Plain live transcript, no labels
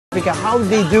How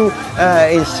they do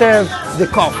is serve the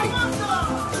coffee.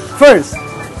 First,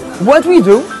 what we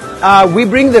do, we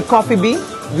bring the coffee bean,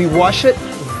 we wash it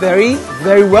very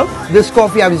well. This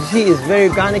coffee, as you see, is very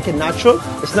organic and natural.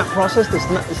 It's not processed.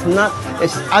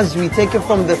 It's as we take it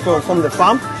from the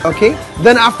farm. Okay.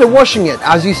 Then after washing it,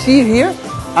 as you see here,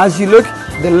 as you look,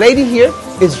 the lady here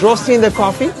is roasting the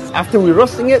coffee. After we're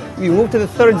roasting it, we move to the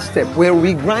third step where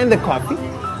we grind the coffee.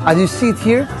 As you see it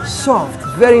here, soft,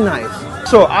 very nice.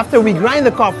 So after we grind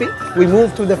the coffee, we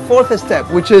move to the fourth step,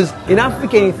 which is in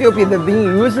Africa and Ethiopia, they've been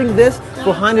using this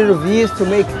for hundreds of years to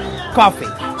make coffee.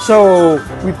 So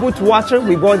we put water,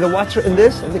 we boil the water in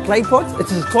the clay pot.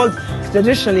 It is called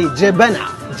traditionally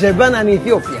jebana in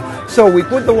Ethiopia. So we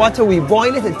put the water, we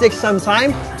boil it, it takes some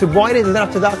time to boil it, and then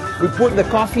after that, we put the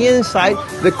coffee inside.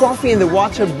 The coffee and the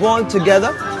water boil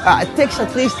together. It takes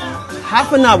at least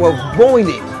half an hour of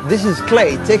boiling. This is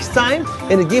clay, it takes time,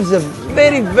 and it gives a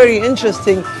very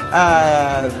interesting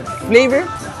flavor.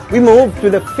 We move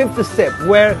to the fifth step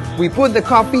where we put the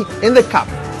coffee in the cup.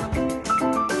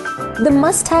 The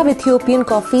must-have Ethiopian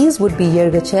coffees would be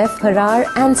Yirgacheffe, Harar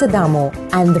and Sidamo,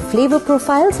 and the flavor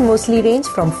profiles mostly range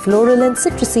from floral and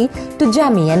citrusy to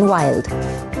jammy and wild.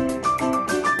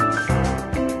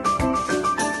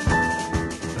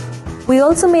 We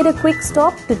also made a quick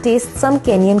stop to taste some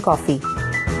Kenyan coffee.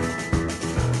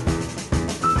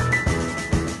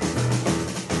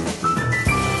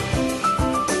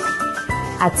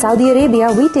 At Saudi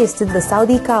Arabia, we tasted the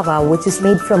Saudi Kawa, which is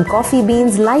made from coffee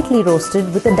beans lightly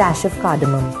roasted with a dash of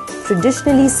cardamom,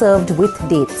 traditionally served with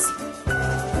dates.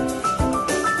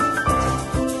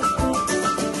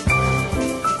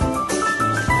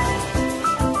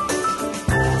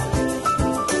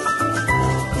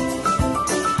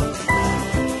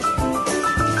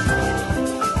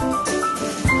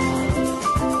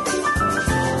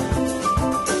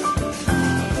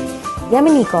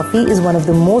 Yemeni coffee is one of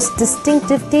the most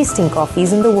distinctive tasting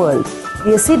coffees in the world.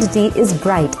 The acidity is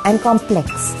bright and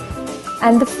complex,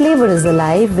 and the flavor is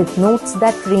alive with notes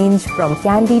that range from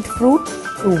candied fruit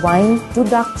to wine to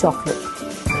dark chocolate.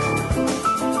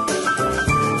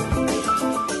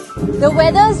 The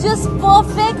weather is just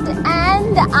perfect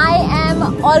and I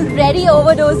am already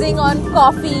overdosing on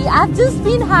coffee. I've just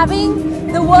been having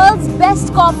the world's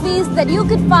best coffees that you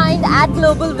could find at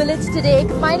Global Village today.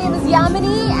 My name is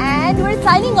Yamini and we're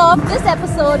signing off this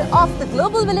episode of the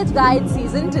Global Village Guide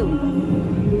Season 2.